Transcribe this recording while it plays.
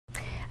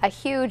A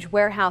huge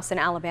warehouse in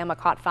Alabama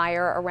caught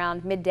fire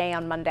around midday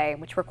on Monday,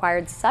 which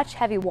required such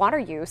heavy water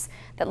use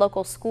that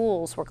local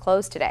schools were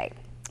closed today.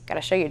 Got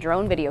to show you a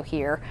drone video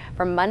here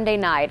from Monday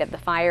night of the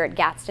fire at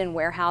Gadsden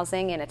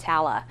Warehousing in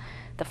Attala.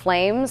 The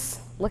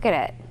flames, look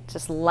at it,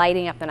 just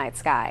lighting up the night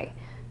sky.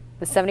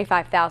 The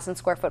 75,000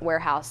 square foot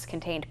warehouse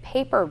contained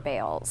paper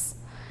bales.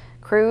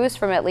 Crews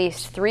from at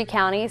least 3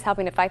 counties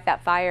helping to fight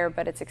that fire,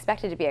 but it's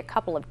expected to be a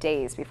couple of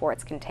days before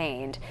it's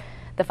contained.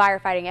 The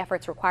firefighting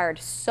efforts required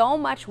so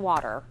much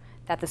water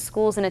that the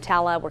schools in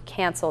Attala were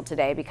canceled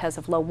today because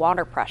of low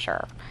water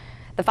pressure.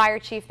 The fire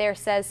chief there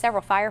says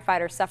several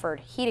firefighters suffered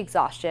heat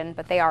exhaustion,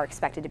 but they are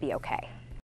expected to be okay.